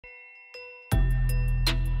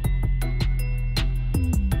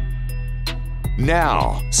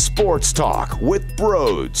Now, Sports Talk with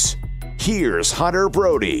Brodes. Here's Hunter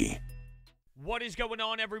Brody. What is going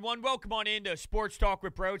on, everyone? Welcome on into Sports Talk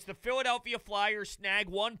with Brodes. The Philadelphia Flyers snag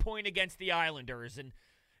 1 point against the Islanders, and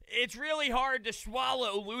it's really hard to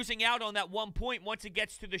swallow losing out on that 1 point once it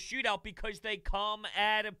gets to the shootout because they come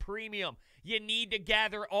at a premium. You need to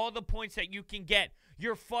gather all the points that you can get.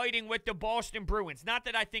 You're fighting with the Boston Bruins. Not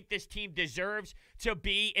that I think this team deserves to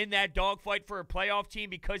be in that dogfight for a playoff team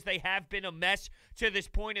because they have been a mess to this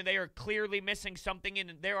point and they are clearly missing something,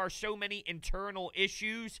 and there are so many internal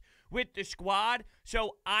issues with the squad.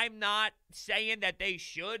 So I'm not saying that they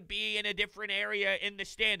should be in a different area in the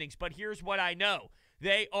standings, but here's what I know.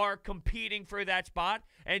 They are competing for that spot,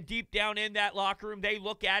 and deep down in that locker room, they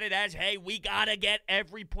look at it as, hey, we got to get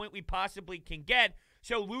every point we possibly can get.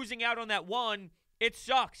 So losing out on that one, it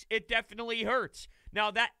sucks. It definitely hurts.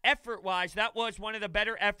 Now, that effort-wise, that was one of the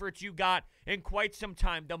better efforts you got in quite some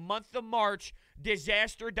time. The month of March,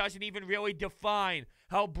 disaster doesn't even really define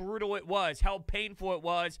how brutal it was, how painful it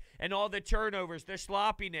was, and all the turnovers, the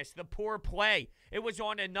sloppiness, the poor play. It was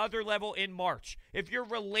on another level in March. If you're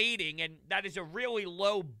relating, and that is a really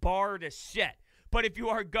low bar to set, but if you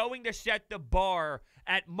are going to set the bar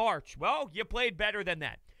at March, well, you played better than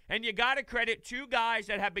that. And you got to credit two guys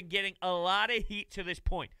that have been getting a lot of heat to this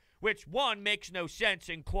point, which one makes no sense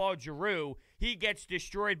in Claude Giroux. He gets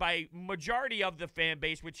destroyed by majority of the fan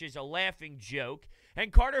base, which is a laughing joke.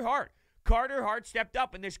 And Carter Hart. Carter Hart stepped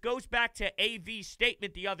up, and this goes back to AV's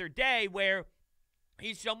statement the other day where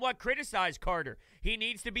he somewhat criticized Carter. He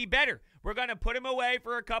needs to be better. We're going to put him away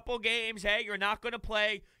for a couple games. Hey, you're not going to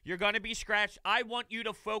play. You're going to be scratched. I want you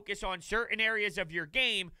to focus on certain areas of your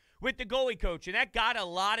game with the goalie coach, and that got a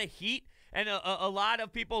lot of heat, and a lot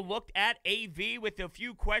of people looked at AV with a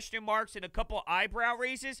few question marks and a couple eyebrow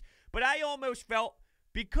raises, but I almost felt,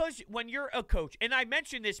 because when you're a coach, and I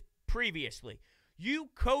mentioned this previously,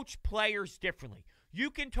 you coach players differently.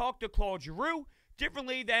 You can talk to Claude Giroux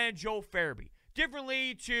differently than Joel Farabee,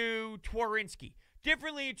 differently to Tworinsky,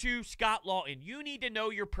 differently to Scott Lawton. You need to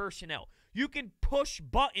know your personnel. You can push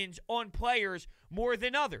buttons on players more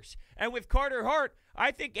than others. And with Carter Hart,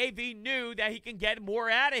 I think AV knew that he can get more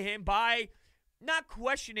out of him by not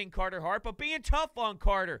questioning Carter Hart, but being tough on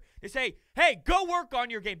Carter to say, hey, go work on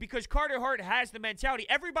your game, because Carter Hart has the mentality.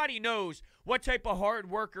 Everybody knows what type of hard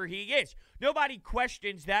worker he is. Nobody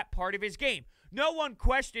questions that part of his game. No one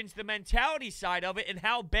questions the mentality side of it and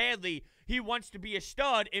how badly he wants to be a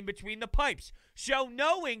stud in between the pipes. So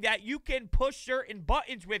knowing that you can push certain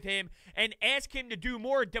buttons with him and ask him to do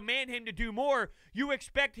more, demand him to do more, you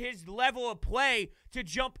expect his level of play to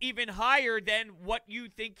jump even higher than what you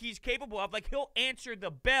think he's capable of. Like, he'll answer the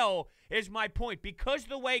bell is my point. Because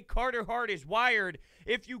the way Carter Hart is wired,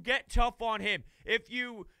 if you get tough on him, if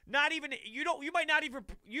you might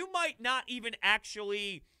not even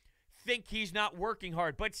actually think he's not working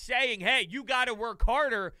hard, but saying, hey, you got to work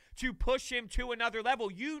harder to push him to another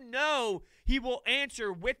level, you know he will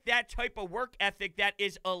answer with that type of work ethic that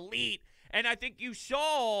is elite. And I think you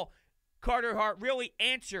saw Carter Hart really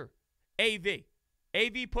answer AV.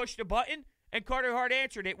 AV pushed a button, and Carter Hart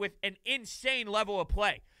answered it with an insane level of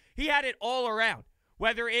play. He had it all around,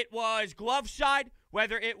 whether it was glove side,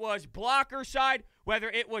 whether it was blocker side, whether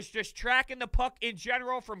it was just tracking the puck in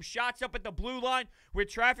general from shots up at the blue line with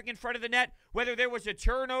traffic in front of the net, whether there was a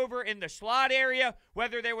turnover in the slot area,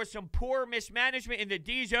 whether there was some poor mismanagement in the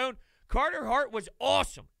D zone. Carter Hart was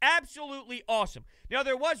awesome, absolutely awesome. Now,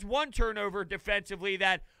 there was one turnover defensively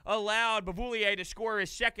that allowed Beauvillier to score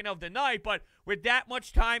his second of the night, but with that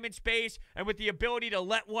much time and space and with the ability to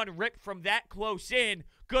let one rip from that close in,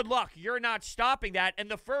 good luck. You're not stopping that.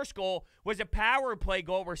 And the first goal was a power play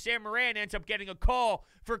goal where Sam Morin ends up getting a call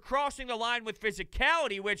for crossing the line with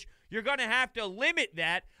physicality, which you're going to have to limit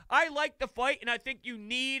that. I like the fight, and I think you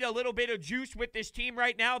need a little bit of juice with this team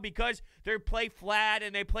right now because they play flat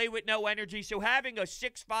and they play with no energy. So having a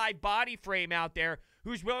 6'5" body frame out there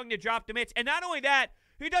who's willing to drop the mitts, and not only that,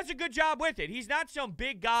 he does a good job with it. He's not some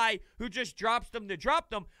big guy who just drops them to drop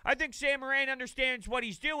them. I think Sam Morin understands what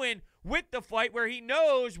he's doing with the fight, where he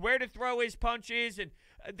knows where to throw his punches, and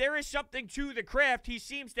there is something to the craft. He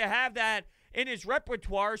seems to have that in his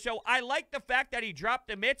repertoire. So I like the fact that he dropped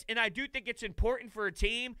the mitts, and I do think it's important for a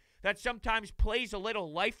team that sometimes plays a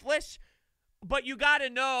little lifeless. But you got to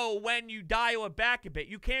know when you dial it back a bit.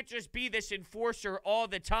 You can't just be this enforcer all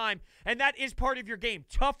the time, and that is part of your game.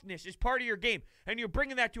 Toughness is part of your game, and you're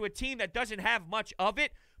bringing that to a team that doesn't have much of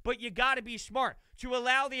it, but you got to be smart to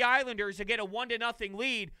allow the Islanders to get a 1-0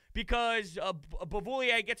 lead because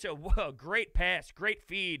Beauvillier gets a great pass, great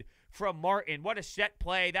feed from Martin. What a set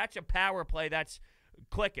play. That's a power play that's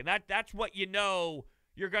clicking. That's what you know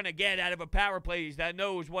you're going to get out of a power play that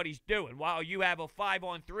knows what he's doing. While you have a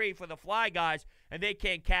 5-on-3 for the fly guys and they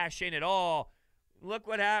can't cash in at all, look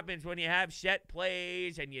what happens when you have set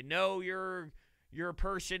plays and you know your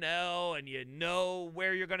personnel and you know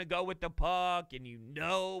where you're going to go with the puck and you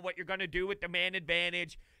know what you're going to do with the man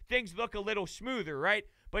advantage. Things look a little smoother, right?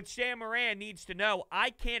 But Sam Morin needs to know, I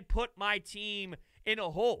can't put my team in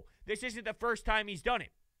a hole. This isn't the first time he's done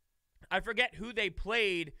it. I forget who they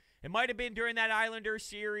played. It might have been during that Islanders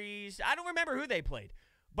series. I don't remember who they played.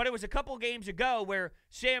 But it was a couple games ago where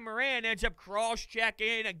Sam Morin ends up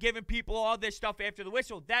cross-checking and giving people all this stuff after the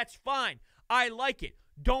whistle. That's fine. I like it.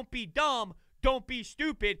 Don't be dumb. Don't be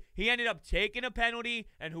stupid. He ended up taking a penalty,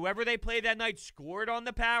 and whoever they played that night scored on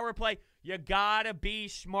the power play. You gotta be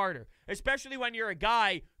smarter, especially when you're a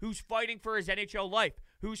guy who's fighting for his NHL life,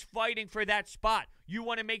 who's fighting for that spot. You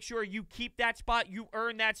want to make sure you keep that spot, you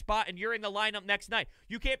earn that spot, and you're in the lineup next night.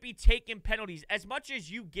 You can't be taking penalties. As much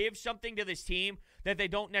as you give something to this team that they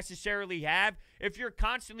don't necessarily have, if you're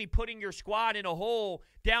constantly putting your squad in a hole,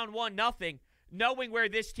 down 1-0, knowing where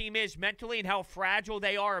this team is mentally and how fragile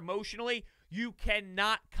they are emotionally, you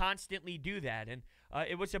cannot constantly do that. And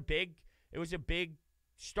it was a big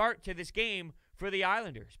start to this game for the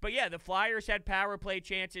Islanders. But yeah, the Flyers had power play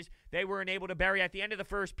chances. They weren't able to bury at the end of the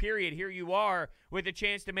first period. Here you are with a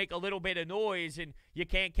chance to make a little bit of noise, and you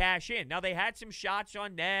can't cash in. Now, they had some shots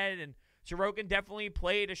on net, and Sorokin definitely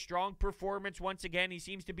played a strong performance once again. He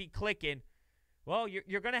seems to be clicking. Well,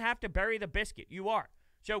 you're going to have to bury the biscuit. You are.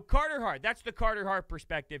 So Carter Hart, that's the Carter Hart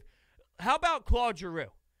perspective. How about Claude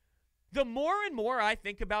Giroux? The more and more I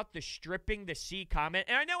think about the stripping the C comment,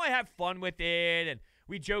 and I know I have fun with it, and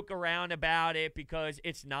we joke around about it because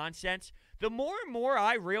it's nonsense, the more and more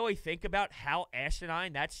I really think about how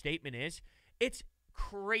asinine that statement is, it's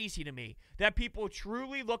crazy to me that people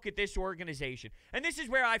truly look at this organization. And this is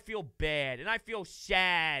where I feel bad and I feel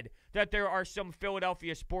sad that there are some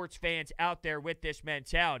Philadelphia sports fans out there with this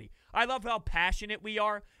mentality. I love how passionate we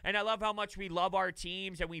are, and I love how much we love our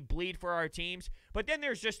teams and we bleed for our teams. But then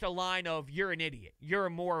there's just a line of, you're an idiot, you're a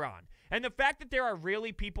moron. And the fact that there are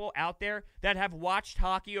really people out there that have watched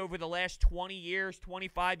hockey over the last 20 years,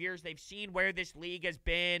 25 years, they've seen where this league has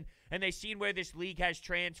been, and they've seen where this league has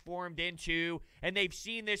transformed into, and they've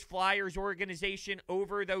seen this Flyers organization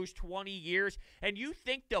over those 20 years, and you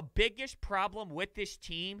think the biggest problem with this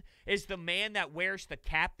team is the man that wears the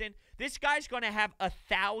captain? This guy's going to have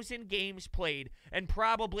 1,000 games played and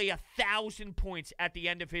probably 1,000 points at the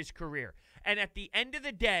end of his career. And at the end of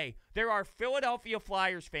the day, there are Philadelphia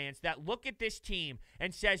Flyers fans that look at this team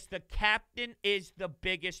and says the captain is the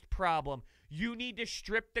biggest problem. You need to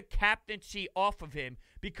strip the captaincy off of him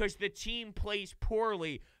because the team plays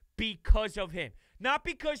poorly because of him. Not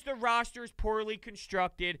because the roster is poorly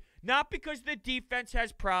constructed, not because the defense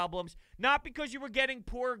has problems, not because you were getting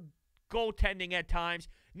poor goaltending at times,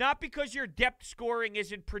 not because your depth scoring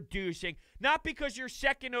isn't producing, not because your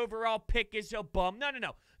second overall pick is a bum. No.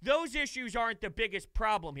 Those issues aren't the biggest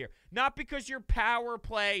problem here. Not because your power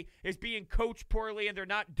play is being coached poorly and they're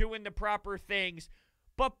not doing the proper things,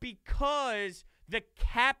 but because the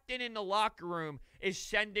captain in the locker room is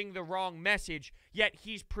sending the wrong message, yet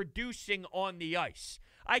he's producing on the ice.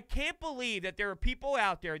 I can't believe that there are people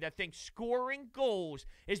out there that think scoring goals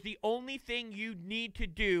is the only thing you need to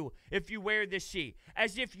do if you wear the C.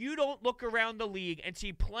 As if you don't look around the league and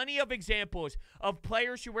see plenty of examples of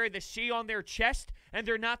players who wear the C on their chest and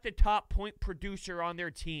they're not the top point producer on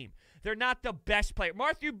their team. They're not the best player.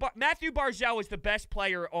 Matthew Barzal is the best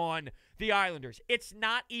player on the Islanders. It's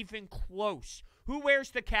not even close. Who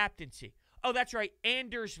wears the captaincy? Oh, that's right,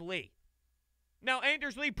 Anders Lee. Now,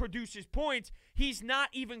 Anders Lee produces points. He's not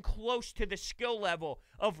even close to the skill level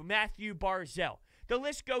of Matthew Barzal. The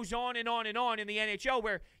list goes on and on and on in the NHL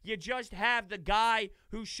where you just have the guy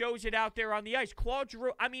who shows it out there on the ice. Claude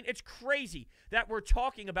Giroux, I mean, it's crazy that we're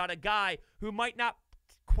talking about a guy who might not,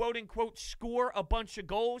 quote-unquote, score a bunch of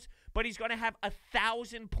goals, but he's going to have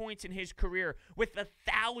 1,000 points in his career with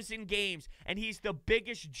 1,000 games, and he's the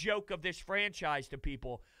biggest joke of this franchise to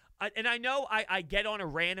people. And I know I get on a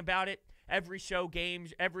rant about it every few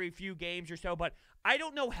games or so, but I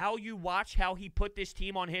don't know how you watch how he put this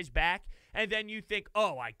team on his back, and then you think,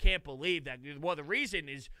 oh, I can't believe that. Well, the reason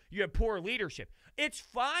is you have poor leadership. It's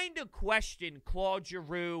fine to question Claude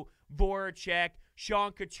Giroux, Voracek,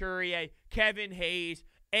 Sean Couturier, Kevin Hayes,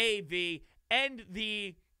 AV, and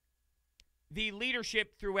the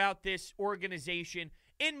leadership throughout this organization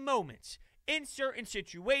in moments, in certain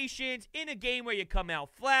situations, in a game where you come out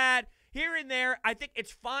flat, here and there. I think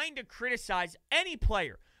it's fine to criticize any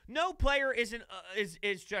player, No player is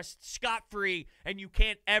just scot-free, and you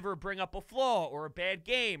can't ever bring up a flaw or a bad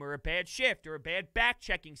game or a bad shift or a bad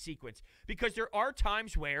back-checking sequence, because there are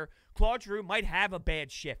times where Claude Giroux might have a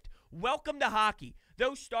bad shift. Welcome to hockey.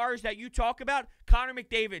 Those stars that you talk about, Connor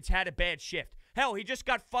McDavid's had a bad shift. Hell, he just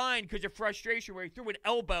got fined because of frustration where he threw an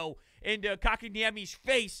elbow into Kakiniemi's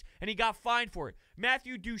face, and he got fined for it.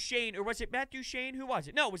 Matthew Duchene, or was it Matt Duchene? Who was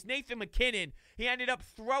it? No, it was Nathan McKinnon. He ended up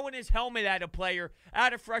throwing his helmet at a player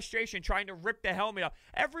out of frustration, trying to rip the helmet off.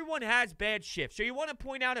 Everyone has bad shifts. So you want to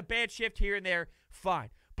point out a bad shift here and there, fine.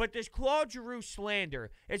 But this Claude Giroux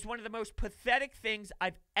slander is one of the most pathetic things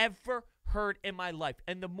I've ever heard in my life.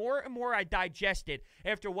 And the more and more I digest it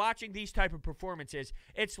after watching these type of performances,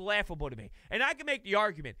 it's laughable to me. And I can make the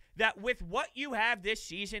argument that with what you have this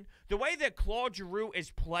season, the way that Claude Giroux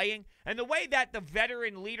is playing, and the way that the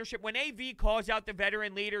veteran leadership, when AV calls out the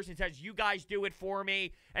veteran leaders and says, you guys do it for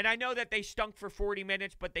me, and I know that they stunk for 40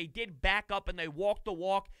 minutes, but they did back up and they walked the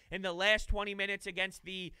walk in the last 20 minutes against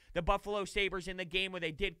the Buffalo Sabres in the game where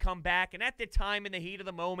they did come back. And at the time, in the heat of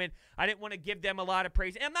the moment, I didn't want to give them a lot of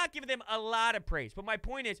praise. And I'm not giving them a lot of praise, but my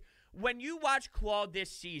point is, when you watch Claude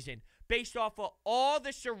this season, based off of all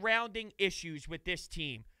the surrounding issues with this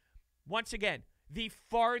team, once again, the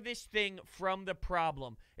farthest thing from the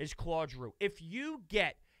problem is Claude Giroux. If you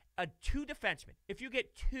get two defensemen,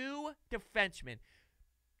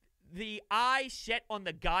 the eye set on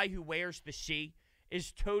the guy who wears the C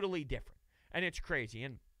is totally different, and it's crazy.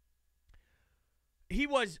 And he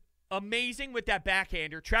was amazing with that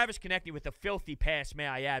backhander. Travis Konechny with a filthy pass, may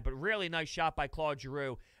I add, but really nice shot by Claude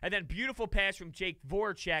Giroux. And then beautiful pass from Jake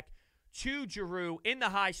Voracek to Giroux in the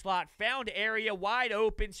high slot, found area, wide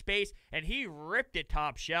open space, and he ripped it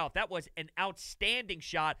top shelf. That was an outstanding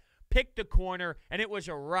shot, picked the corner, and it was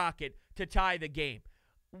a rocket to tie the game.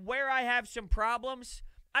 Where I have some problems,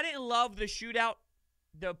 I didn't love the shootout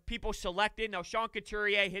the people selected. Now, Sean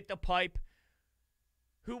Couturier hit the pipe.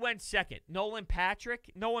 Who went second? Nolan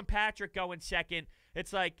Patrick? Nolan Patrick going second.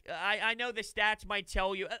 It's like, I know the stats might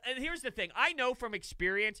tell you. And here's the thing. I know from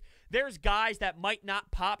experience, there's guys that might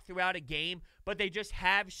not pop throughout a game, but they just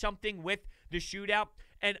have something with the shootout.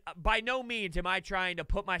 And by no means am I trying to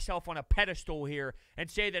put myself on a pedestal here and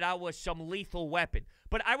say that I was some lethal weapon.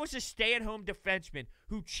 But I was a stay-at-home defenseman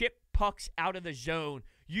who chipped pucks out of the zone,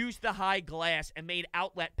 used the high glass, and made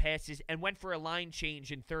outlet passes and went for a line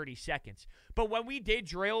change in 30 seconds. But when we did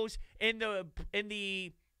drills in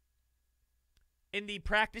the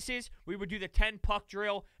practices, we would do the 10-puck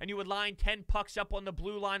drill, and you would line 10 pucks up on the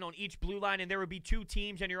blue line on each blue line, and there would be two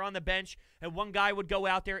teams, and you're on the bench, and one guy would go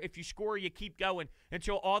out there. If you score, you keep going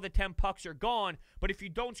until all the 10 pucks are gone. But if you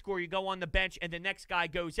don't score, you go on the bench, and the next guy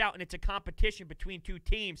goes out, and it's a competition between two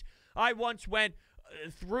teams. I once went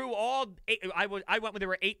through all eight. I went when there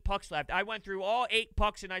were 8 pucks left. I went through all 8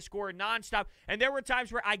 pucks, and I scored nonstop. And there were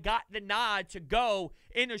times where I got the nod to go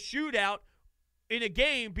in a shootout in a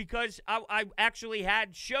game because I actually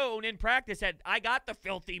had shown in practice that I got the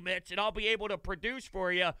filthy mitts and I'll be able to produce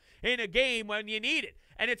for you in a game when you need it.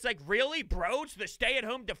 And it's like, really, Brodes, the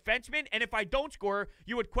stay-at-home defenseman? And if I don't score,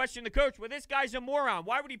 you would question the coach. Well, this guy's a moron.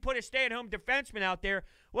 Why would he put a stay-at-home defenseman out there?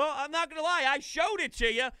 Well, I'm not going to lie. I showed it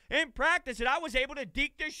to you in practice, and I was able to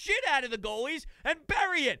deke the shit out of the goalies and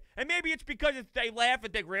bury it. And maybe it's because they laugh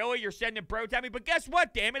and think, really, you're sending Brodes at me? But guess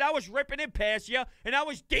what, damn it? I was ripping it past you, and I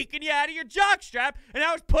was deking you out of your jockstrap, and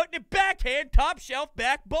I was putting it backhand, top shelf,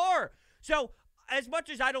 back bar. So as much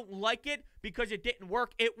as I don't like it because it didn't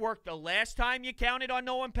work, it worked the last time you counted on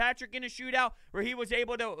Nolan Patrick in a shootout where he was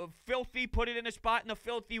able to put it in a spot in a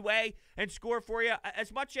filthy way and score for you.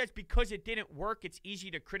 As much as because it didn't work, it's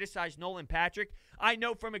easy to criticize Nolan Patrick. I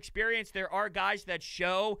know from experience there are guys that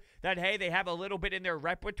show that, hey, they have a little bit in their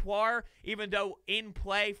repertoire, even though in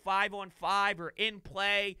play 5-on-5 or in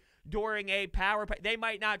play during a power play, they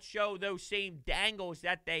might not show those same dangles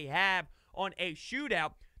that they have on a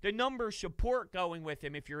shootout. The numbers support going with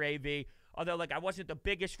him if you're AV. Although, I wasn't the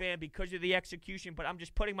biggest fan because of the execution, but I'm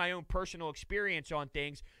just putting my own personal experience on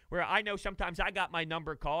things where I know sometimes I got my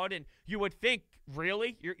number called, and you would think,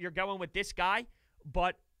 really? You're going with this guy?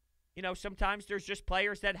 But, sometimes there's just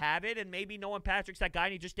players that have it, and maybe Nolan Patrick's that guy,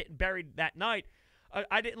 and he just didn't bury that night.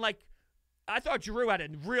 I thought Giroux had a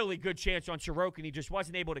really good chance on Sorokin. He just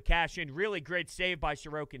wasn't able to cash in. Really great save by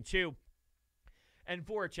Sorokin, too. And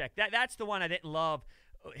Voracek, that's the one I didn't love.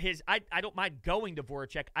 I don't mind going to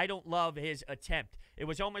Voracek. I don't love his attempt. It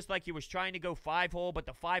was almost like he was trying to go 5-hole, but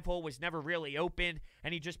the 5-hole was never really open,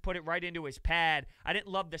 and he just put it right into his pad. I didn't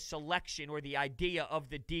love the selection or the idea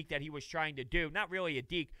of the deke that he was trying to do. Not really a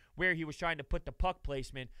deke where he was trying to put the puck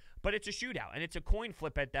placement, but it's a shootout, and it's a coin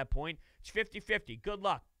flip at that point. It's 50-50. Good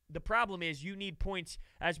luck. the problem is you need points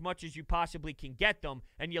as much as you possibly can get them,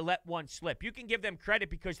 and you let one slip. You can give them credit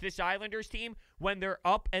because this Islanders team, when they're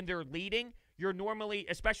up and they're leading, you're normally,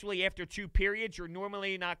 especially after 2 periods, you're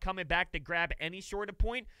normally not coming back to grab any sort of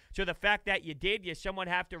point. So the fact that you did, you somewhat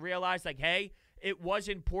have to realize, like, hey, it was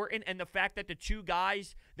important, and the fact that the 2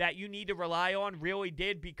 guys that you need to rely on really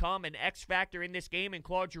did become an X factor in this game, in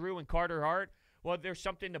Claude Giroux and Carter Hart, well, there's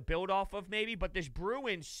something to build off of maybe. But this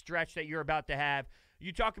Bruins stretch that you're about to have,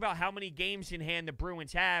 you talk about how many games in hand the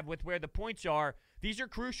Bruins have with where the points are. These are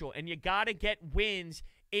crucial, and you got to get wins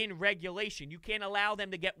in regulation. You can't allow them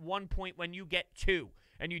to get 1 point when you get 2.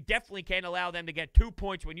 And you definitely can't allow them to get 2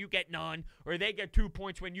 points when you get none, or they get 2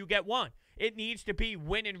 points when you get 1. It needs to be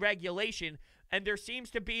win in regulation, and there seems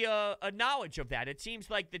to be a knowledge of that. It seems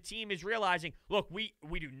like the team is realizing, look, we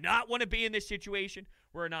do not want to be in this situation.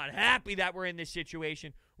 We're not happy that we're in this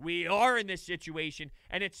situation. We are in this situation,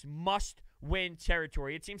 and it's must-win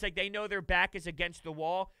territory. It seems like they know their back is against the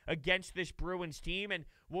wall against this Bruins team, and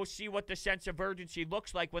we'll see what the sense of urgency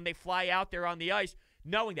looks like when they fly out there on the ice,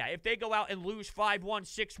 knowing that. If they go out and lose 5-1,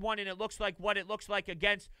 6-1, and it looks like what it looks like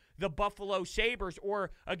against the Buffalo Sabres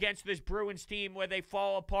or against this Bruins team where they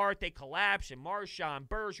fall apart, they collapse, and Marchand,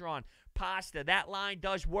 Bergeron, Pasta, that line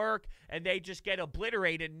does work, and they just get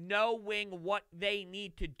obliterated knowing what they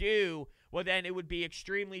need to do, well, then it would be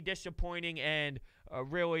extremely disappointing and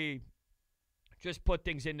really just put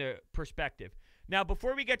things into perspective. Now,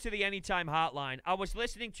 before we get to the Anytime Hotline, I was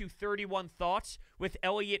listening to 31 Thoughts with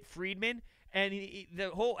Elliot Friedman, and the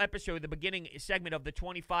whole episode, the beginning segment of the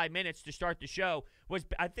 25 minutes to start the show was,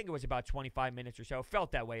 I think it was about 25 minutes or so. It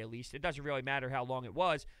felt that way, at least. It doesn't really matter how long it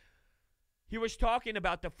was. He was talking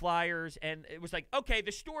about the Flyers, and it was like, okay,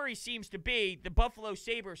 the story seems to be the Buffalo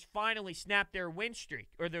Sabres finally snapped their win streak,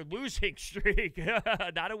 or their losing streak.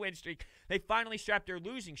 Not a win streak. They finally strapped their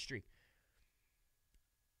losing streak.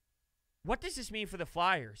 What does this mean for the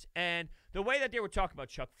Flyers? And the way that they were talking about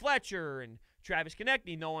Chuck Fletcher and Travis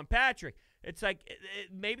Konechny, Nolan Patrick, it's like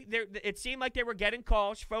maybe it seemed like they were getting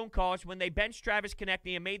calls, phone calls, when they benched Travis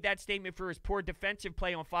Konechny and made that statement for his poor defensive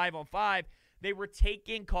play on 5-on-5. They were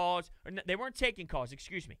taking calls. Or they weren't taking calls,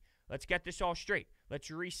 excuse me. Let's get this all straight.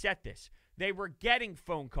 Let's reset this. They were getting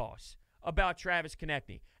phone calls about Travis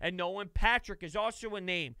Konechny. And Nolan Patrick is also a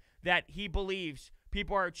name that he believes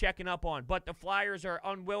people are checking up on. But the Flyers are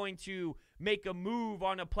unwilling to make a move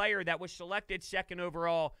on a player that was selected 2nd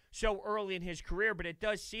overall so early in his career. But it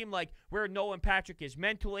does seem like where Nolan Patrick is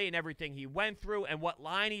mentally and everything he went through and what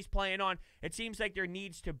line he's playing on, it seems like there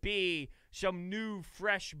needs to be some new,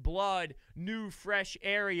 fresh blood, new, fresh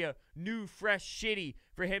area, new, fresh city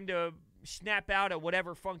for him to snap out of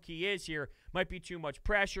whatever funk he is here. Might be too much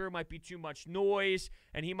pressure, might be too much noise,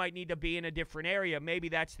 and he might need to be in a different area. Maybe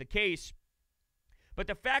that's the case. But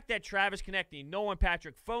the fact that Travis Konechny, Nolan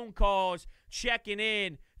Patrick, phone calls, checking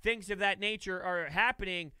in, things of that nature are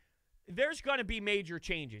happening, there's going to be major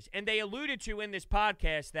changes. And they alluded to in this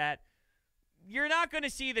podcast that you're not going to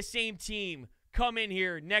see the same team come in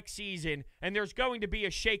here next season, and there's going to be a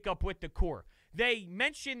shakeup with the core. They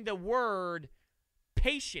mentioned the word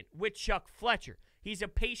patient with Chuck Fletcher. He's a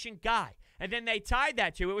patient guy. And then they tied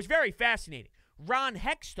that to, it was very fascinating, Ron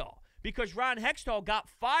Hextall. Because Ron Hextall got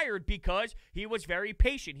fired because he was very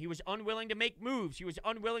patient. He was unwilling to make moves. He was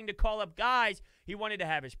unwilling to call up guys. He wanted to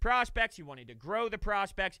have his prospects. He wanted to grow the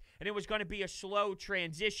prospects. And it was going to be a slow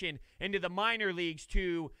transition into the minor leagues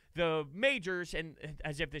to the majors, and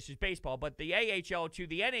as if this is baseball, but the AHL to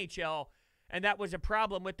the NHL. And that was a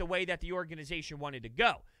problem with the way that the organization wanted to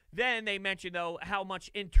go. Then they mentioned, though, how much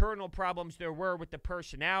internal problems there were with the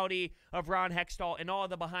personality of Ron Hextall and all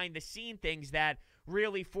the behind-the-scene things that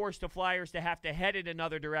really forced the Flyers to have to head in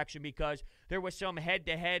another direction because there was some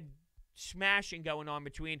head-to-head smashing going on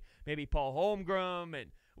between maybe Paul Holmgren.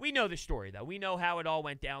 And we know the story, though. We know how it all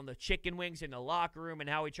went down, the chicken wings in the locker room and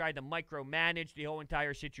how he tried to micromanage the whole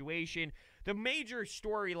entire situation. The major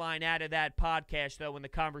storyline out of that podcast, though, in the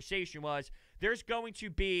conversation was there's going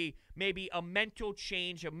to be maybe a mental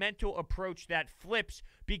change, a mental approach that flips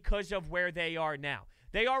because of where they are now.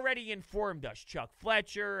 They already informed us, Chuck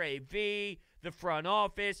Fletcher, AV, the front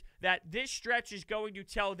office, that this stretch is going to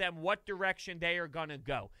tell them what direction they are going to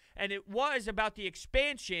go. And it was about the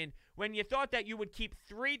expansion when you thought that you would keep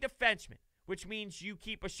 3 defensemen, which means you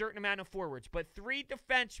keep a certain amount of forwards, but 3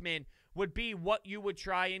 defensemen would be what you would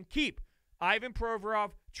try and keep. Ivan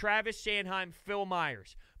Provorov, Travis Sanheim, Phil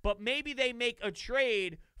Myers. But maybe they make a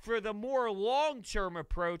trade for the more long-term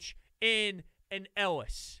approach in an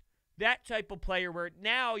Ellis. That type of player where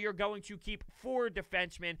now you're going to keep 4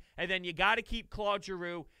 defensemen, and then you got to keep Claude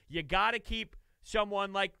Giroux. You got to keep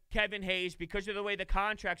someone like Kevin Hayes because of the way the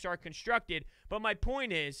contracts are constructed. But my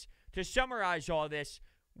point is, to summarize all this,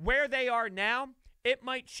 where they are now, it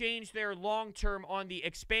might change their long-term on the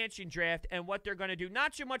expansion draft and what they're going to do,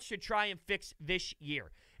 not so much to try and fix this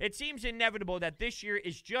year. It seems inevitable that this year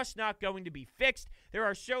is just not going to be fixed. There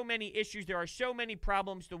are so many issues. There are so many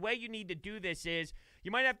problems. The way you need to do this is you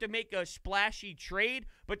might have to make a splashy trade,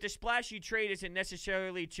 but the splashy trade isn't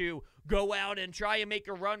necessarily to go out and try and make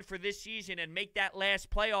a run for this season and make that last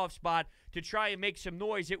playoff spot to try and make some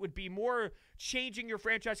noise. It would be more changing your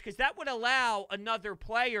franchise because that would allow another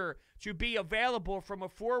player to be available from a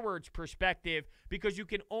forwards perspective because you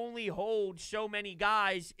can only hold so many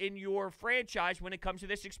guys in your franchise when it comes to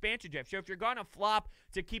this expansion draft. So if you're going to flop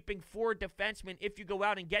to keeping 4 defensemen, if you go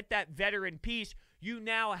out and get that veteran piece, you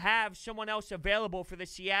now have someone else available for the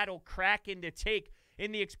Seattle Kraken to take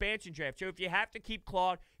in the expansion draft. So if you have to keep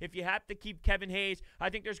Claude, if you have to keep Kevin Hayes, I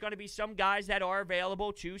think there's going to be some guys that are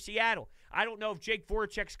available to Seattle. I don't know if Jake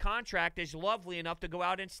Voracek's contract is lovely enough to go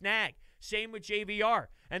out and snag. Same with JVR.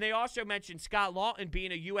 And they also mentioned Scott Lawton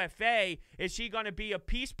being a UFA. Is he going to be a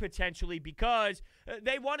piece potentially because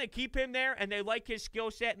they want to keep him there and they like his skill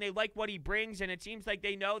set and they like what he brings, and it seems like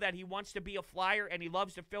they know that he wants to be a Flyer and he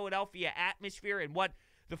loves the Philadelphia atmosphere and what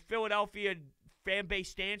the Philadelphia fan base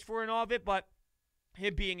stands for and all of it, but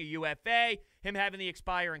him being a UFA, him having the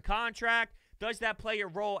expiring contract, does that play a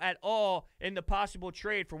role at all in the possible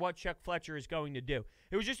trade for what Chuck Fletcher is going to do?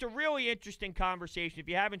 It was just a really interesting conversation. If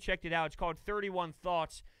you haven't checked it out, it's called 31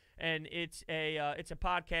 Thoughts, and it's a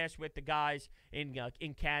podcast with the guys in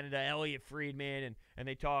Canada, Elliot Friedman, and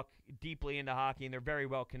they talk deeply into hockey, and they're very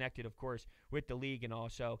well connected, of course, with the league and all.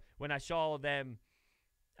 So when I saw them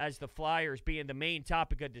as the Flyers being the main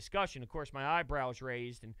topic of discussion, of course, my eyebrows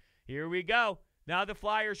raised, and here we go. Now the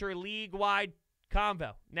Flyers are league-wide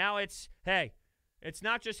convo. Now it's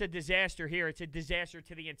not just a disaster here. It's a disaster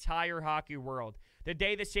to the entire hockey world. The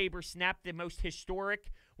day the Sabres snapped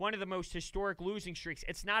one of the most historic losing streaks,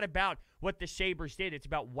 it's not about what the Sabres did. It's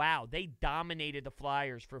about, wow, they dominated the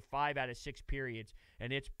Flyers for 5 out of 6 periods,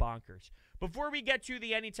 and it's bonkers. Before we get to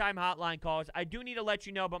the Anytime Hotline calls, I do need to let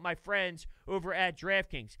you know about my friends over at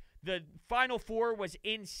DraftKings. The Final Four was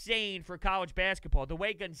insane for college basketball. The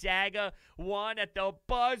way Gonzaga won at the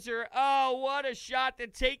buzzer. Oh, what a shot to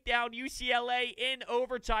take down UCLA in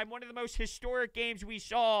overtime. One of the most historic games we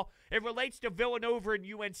saw. It relates to Villanova and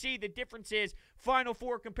UNC. The difference is Final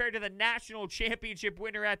Four compared to the national championship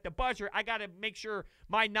winner at the buzzer. I got to make sure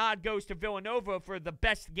my nod goes to Villanova for the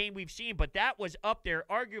best game we've seen, but that was up there,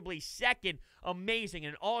 arguably second. Amazing,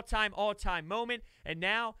 an all-time moment. And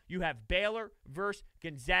now you have Baylor versus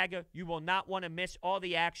Gonzaga. You will not want to miss all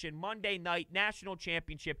the action. Monday night, national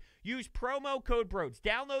championship. Use promo code Brodes.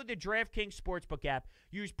 Download the DraftKings Sportsbook app.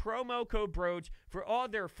 Use promo code Brodes for all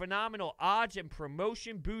their phenomenal odds and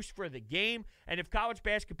promotion boosts for the game. And if college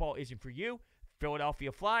basketball isn't for you,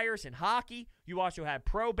 Philadelphia Flyers and hockey, you also have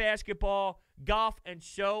pro basketball, golf, and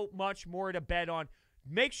so much more to bet on.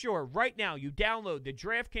 Make sure right now you download the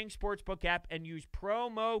DraftKings Sportsbook app and use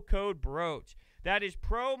promo code Brodes. That is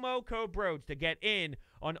promo code Brodes to get in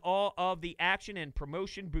on all of the action and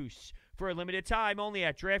promotion boosts. For a limited time only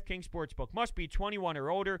at DraftKings Sportsbook. Must be 21 or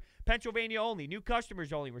older. Pennsylvania only. New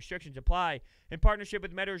customers only. Restrictions apply. In partnership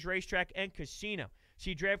with Meadows Racetrack and Casino.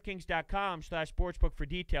 See DraftKings.com/sportsbook for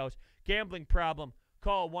details. Gambling problem?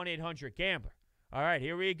 Call 1-800-GAMBLER. All right,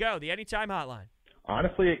 here we go. The Anytime Hotline.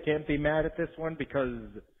 Honestly, I can't be mad at this one because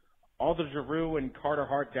all the Giroux and Carter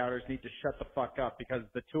Hart doubters need to shut the fuck up because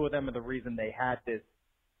the two of them are the reason they had this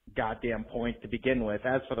goddamn point to begin with.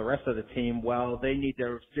 As for the rest of the team, well, they need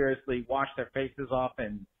to seriously wash their faces off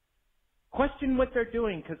and question what they're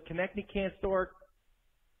doing because Konechny can't store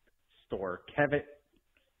Kevin.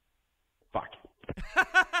 Fuck.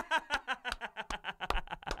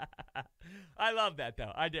 I love that,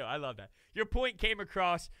 though. I do. I love that. Your point came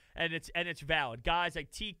across, and it's valid. Guys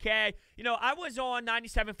like TK. You know, I was on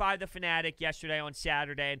 97.5 The Fanatic yesterday on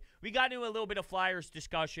Saturday, and we got into a little bit of Flyers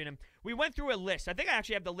discussion, and we went through a list. I think I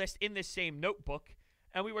actually have the list in this same notebook,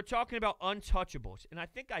 and we were talking about untouchables, and I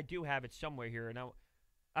think I do have it somewhere here. And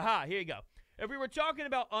here you go. If we were talking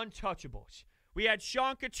about untouchables, we had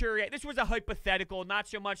Sean Couturier. This was a hypothetical, not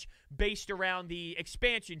so much based around the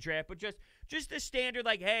expansion draft, but just the standard,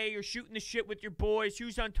 like, hey, you're shooting the shit with your boys.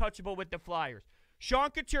 Who's untouchable with the Flyers? Sean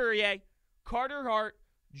Couturier, Carter Hart,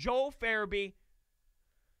 Joel Farabee.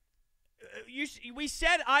 We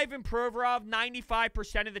said Ivan Provorov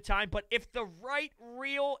 95% of the time, but if the right,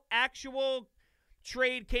 real, actual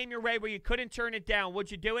trade came your way where you couldn't turn it down,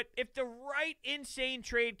 would you do it? If the right insane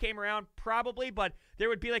trade came around, probably, but there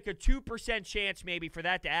would be like a 2% chance maybe for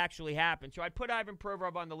that to actually happen. So I'd put Ivan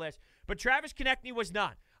Provorov on the list. But Travis Konechny was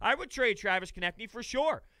not. I would trade Travis Konechny for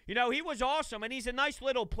sure. You know, he was awesome, and he's a nice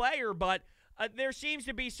little player, but there seems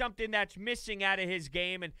to be something that's missing out of his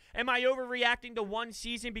game. And am I overreacting to one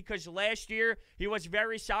season because last year he was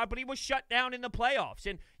very solid, but he was shut down in the playoffs?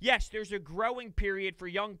 And yes, there's a growing period for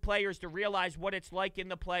young players to realize what it's like in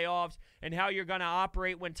the playoffs and how you're going to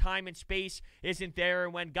operate when time and space isn't there,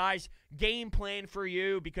 and when guys game plan for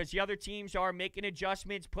you because the other teams are making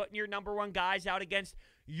adjustments, putting your number one guys out against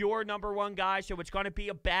your number one guy, so it's going to be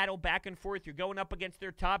a battle back and forth. You're going up against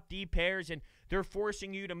their top D pairs, and they're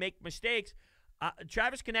forcing you to make mistakes.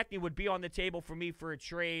 Travis Konechny would be on the table for me for a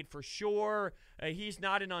trade for sure. He's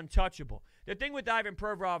not an untouchable. The thing with Ivan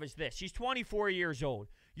Provorov is this. He's 24 years old.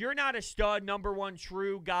 You're not a stud number one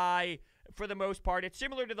true guy for the most part. It's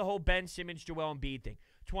similar to the whole Ben Simmons, Joel Embiid thing.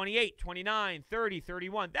 28, 29, 30,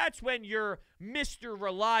 31. That's when you're Mr.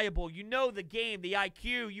 Reliable. You know the game, the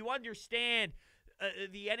IQ. You understand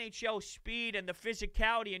the NHL speed and the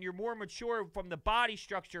physicality, and you're more mature from the body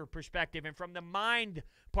structure perspective and from the mind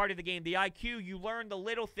part of the game, the IQ. You learn the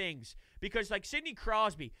little things because, like Sidney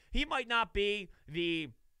Crosby, he might not be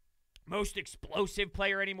the most explosive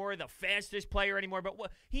player anymore, the fastest player anymore, but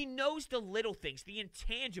he knows the little things, the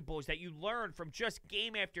intangibles that you learn from just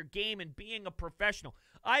game after game and being a professional.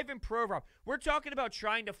 Ivan Provorov, we're talking about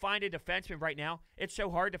trying to find a defenseman right now. It's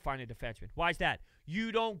so hard to find a defenseman. Why is that?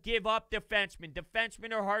 You don't give up defensemen.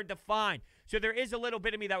 Defensemen are hard to find. So there is a little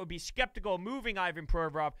bit of me that would be skeptical of moving Ivan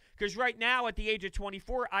Provorov because right now at the age of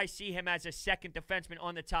 24, I see him as a second defenseman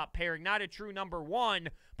on the top pairing. Not a true number one,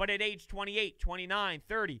 but at age 28, 29,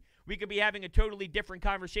 30, we could be having a totally different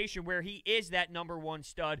conversation where he is that number one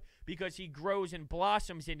stud because he grows and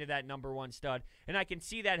blossoms into that number one stud. And I can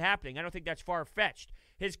see that happening. I don't think that's far-fetched.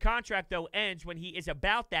 His contract, though, ends when he is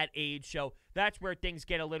about that age, so that's where things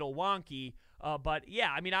get a little wonky. But,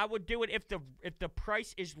 yeah, I mean, I would do it if the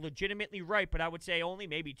price is legitimately right, but I would say only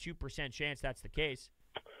maybe 2% chance that's the case.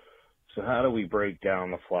 So how do we break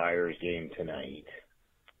down the Flyers game tonight?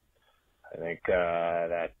 I think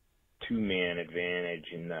that two-man advantage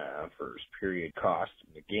in the first period cost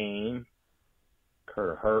the game.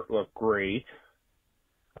 Carter Hart looked great.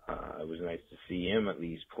 It was nice to see him at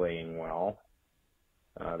least playing well.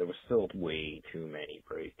 There was still way too many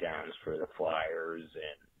breakdowns for the Flyers,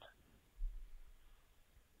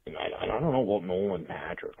 and I don't know about Nolan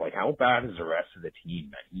Patrick. Like, how bad is the rest of the team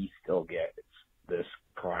that he still gets this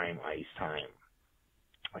prime ice time?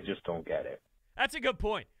 I just don't get it. That's a good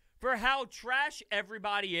point. For how trash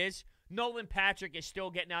everybody is, Nolan Patrick is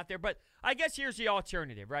still getting out there. But I guess here's the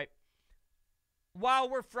alternative, right? While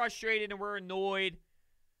we're frustrated and we're annoyed,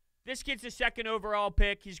 this kid's the second overall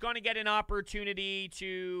pick. He's going to get an opportunity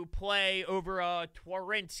to play over a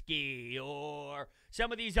Twarynski or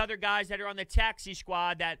some of these other guys that are on the taxi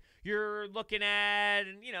squad that you're looking at.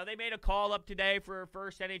 And, you know, they made a call up today for a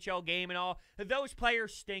first NHL game and all. Those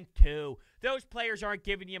players stink too. Those players aren't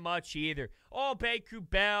giving you much either. Oh,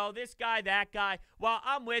 Kubel, this guy, that guy. Well,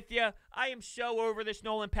 I'm with you. I am so over this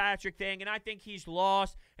Nolan Patrick thing, and I think he's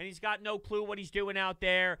lost, and he's got no clue what he's doing out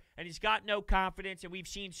there, and he's got no confidence, and we've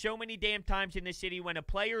seen so many damn times in this city when a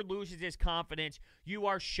player loses his confidence, you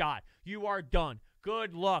are shot. You are done.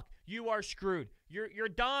 Good luck. You are screwed. You're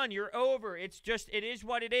done. You're over. It's just, it is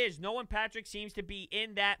what it is. Nolan Patrick seems to be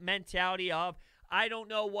in that mentality of, I don't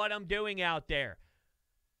know what I'm doing out there.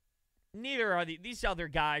 Neither are these other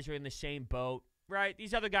guys are in the same boat, right?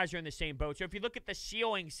 These other guys are in the same boat. So if you look at the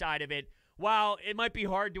ceiling side of it, while it might be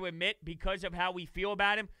hard to admit because of how we feel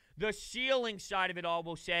about him, the ceiling side of it all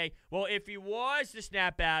will say, well, if he was to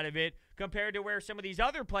snap out of it compared to where some of these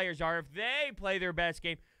other players are, if they play their best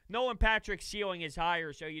game, Nolan Patrick's ceiling is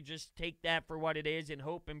higher. So you just take that for what it is and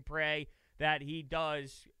hope and pray that he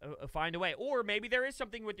does find a way. Or maybe there is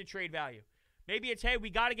something with the trade value. Maybe it's, hey, we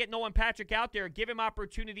got to get Nolan Patrick out there, give him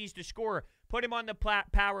opportunities to score, put him on the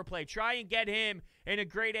power play, try and get him in a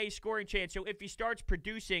grade A scoring chance. So if he starts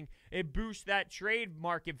producing, it boosts that trade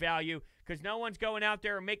market value because no one's going out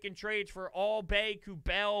there and making trades for Albay,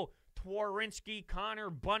 Kubel, Twarynski,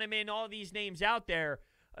 Connor, Bunneman, all these names out there.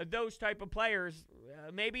 Those type of players,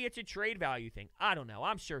 maybe it's a trade value thing. I don't know.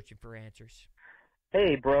 I'm searching for answers.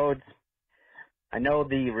 Hey, Brodes. I know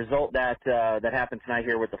the result that happened tonight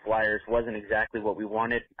here with the Flyers wasn't exactly what we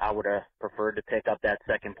wanted. I would have preferred to pick up that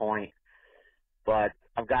second point. But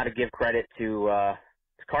I've got to give credit to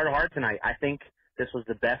Carter Hart tonight. I think this was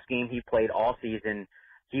the best game he played all season.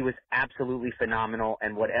 He was absolutely phenomenal,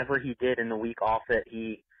 and whatever he did in the week off it,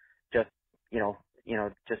 he just,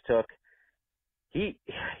 just took he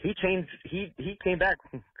changed. He came back.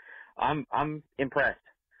 I'm impressed.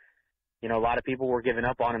 You know, a lot of people were giving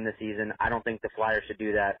up on him this season. I don't think the Flyers should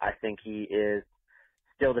do that. I think he is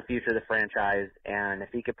still the future of the franchise, and if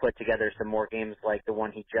he could put together some more games like the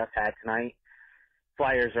one he just had tonight,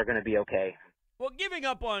 Flyers are going to be okay. Well, giving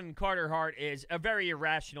up on Carter Hart is a very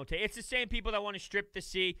irrational take. It's the same people that want to strip the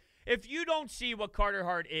C. If you don't see what Carter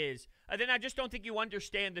Hart is, then I just don't think you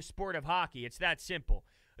understand the sport of hockey. It's that simple.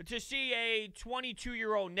 To see a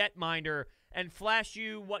 22-year-old netminder and flash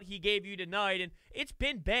you what he gave you tonight, and it's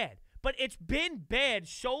been bad. But it's been bad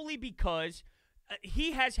solely because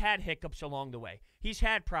he has had hiccups along the way. He's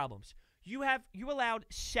had problems. You allowed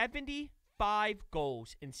 75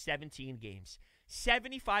 goals in 17 games.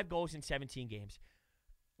 75 goals in 17 games.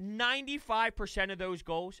 95% of those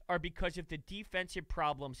goals are because of the defensive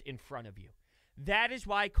problems in front of you. That is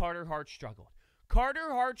why Carter Hart struggled.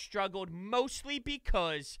 Carter Hart struggled mostly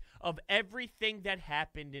because of everything that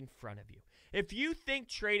happened in front of you. If you think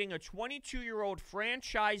trading a 22-year-old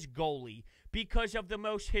franchise goalie because of the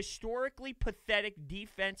most historically pathetic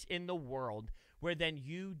defense in the world, well, then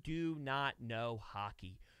you do not know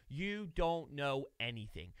hockey. You don't know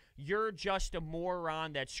anything. You're just a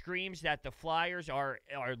moron that screams that the Flyers are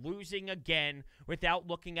losing again without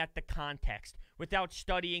looking at the context, without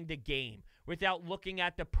studying the game, without looking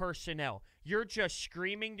at the personnel. You're just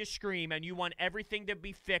screaming to scream, and you want everything to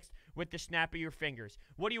be fixed with the snap of your fingers.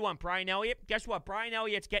 What do you want, Brian Elliott? Guess what? Brian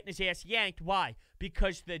Elliott's getting his ass yanked. Why?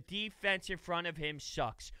 Because the defense in front of him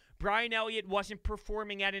sucks. Brian Elliott wasn't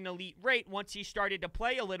performing at an elite rate once he started to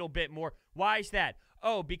play a little bit more. Why is that?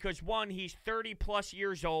 Oh, because one, he's 30-plus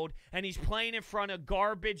years old, and he's playing in front of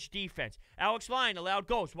garbage defense. Alex Lyon allowed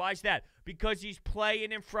goals. Why is that? Because he's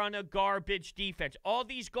playing in front of garbage defense. All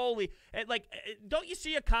these goalies, don't you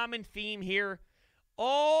see a common theme here?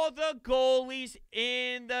 All the goalies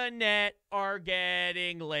in the net are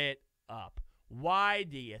getting lit up. Why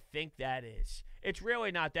do you think that is? It's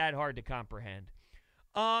really not that hard to comprehend.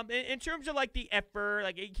 In terms of like the effort,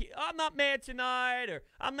 like I'm not mad tonight or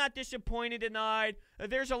I'm not disappointed tonight.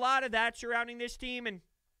 There's a lot of that surrounding this team, and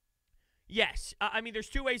yes, I mean there's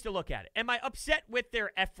two ways to look at it. Am I upset with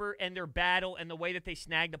their effort and their battle and the way that they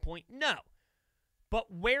snagged the point? No.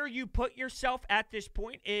 But where you put yourself at this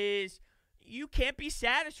point is you can't be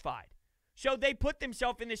satisfied. So they put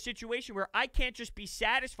themselves in this situation where I can't just be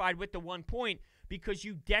satisfied with the 1 point because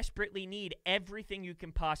you desperately need everything you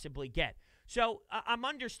can possibly get. So I'm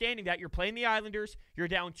understanding that you're playing the Islanders. You're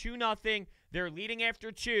down 2-0. They're leading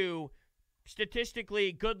after 2.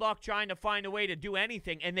 Statistically, good luck trying to find a way to do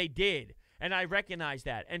anything, and they did. And I recognize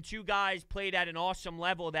that. And 2 guys played at an awesome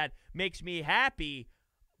level that makes me happy.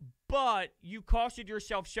 But you costed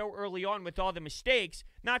yourself so early on with all the mistakes.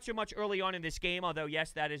 Not so much early on in this game, although,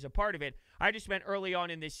 yes, that is a part of it. I just meant early on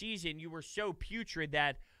in this season, you were so putrid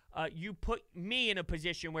that you put me in a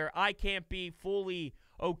position where I can't be fully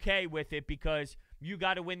okay with it because you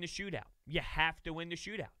got to win the shootout. You have to win the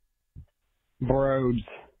shootout. Brodes,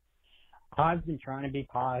 I've been trying to be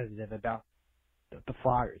positive about the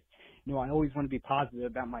Flyers. You know, I always want to be positive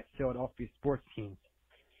about my Philadelphia sports teams.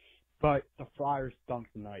 But the Flyers stunk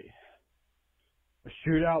tonight. A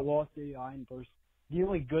shootout loss to the Islanders. The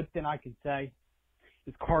only good thing I can say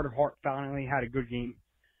is Carter Hart finally had a good game.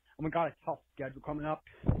 And we got a tough schedule coming up.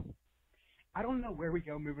 I don't know where we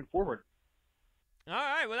go moving forward. All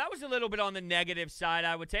right, well, that was a little bit on the negative side,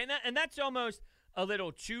 I would say. And that's almost a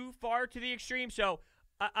little too far to the extreme. So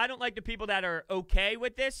I don't like the people that are okay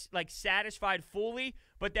with this, like satisfied fully,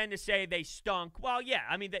 but then to say they stunk. Well, yeah,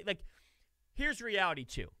 I mean, here's reality,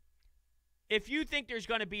 too. If you think there's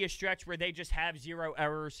going to be a stretch where they just have 0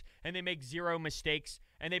 errors and they make 0 mistakes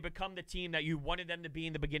and they become the team that you wanted them to be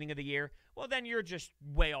in the beginning of the year, well, then you're just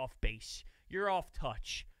way off base. You're off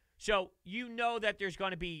touch. So you know that there's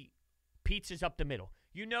going to be pizzas up the middle.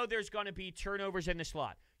 You know there's going to be turnovers in the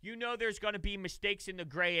slot. You know there's going to be mistakes in the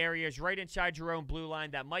gray areas right inside your own blue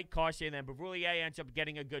line that might cost you, and then Bavoulier ends up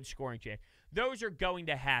getting a good scoring chance. Those are going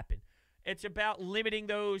to happen. It's about limiting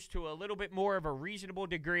those to a little bit more of a reasonable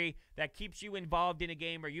degree that keeps you involved in a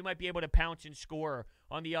game where you might be able to pounce and score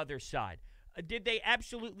on the other side. Did they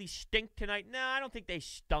absolutely stink tonight? No, I don't think they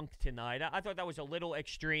stunk tonight. I thought that was a little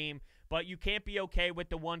extreme, but you can't be okay with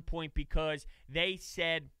the 1 point because they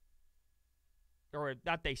said, or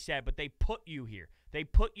not they said, but they put you here. They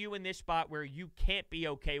put you in this spot where you can't be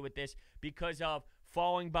okay with this because of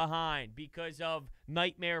falling behind, because of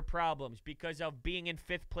nightmare problems, because of being in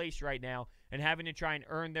 5th place right now and having to try and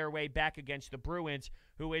earn their way back against the Bruins,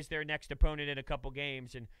 who is their next opponent in a couple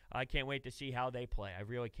games, and I can't wait to see how they play. I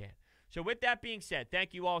really can't. So with that being said,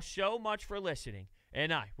 thank you all so much for listening,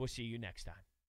 and I will see you next time.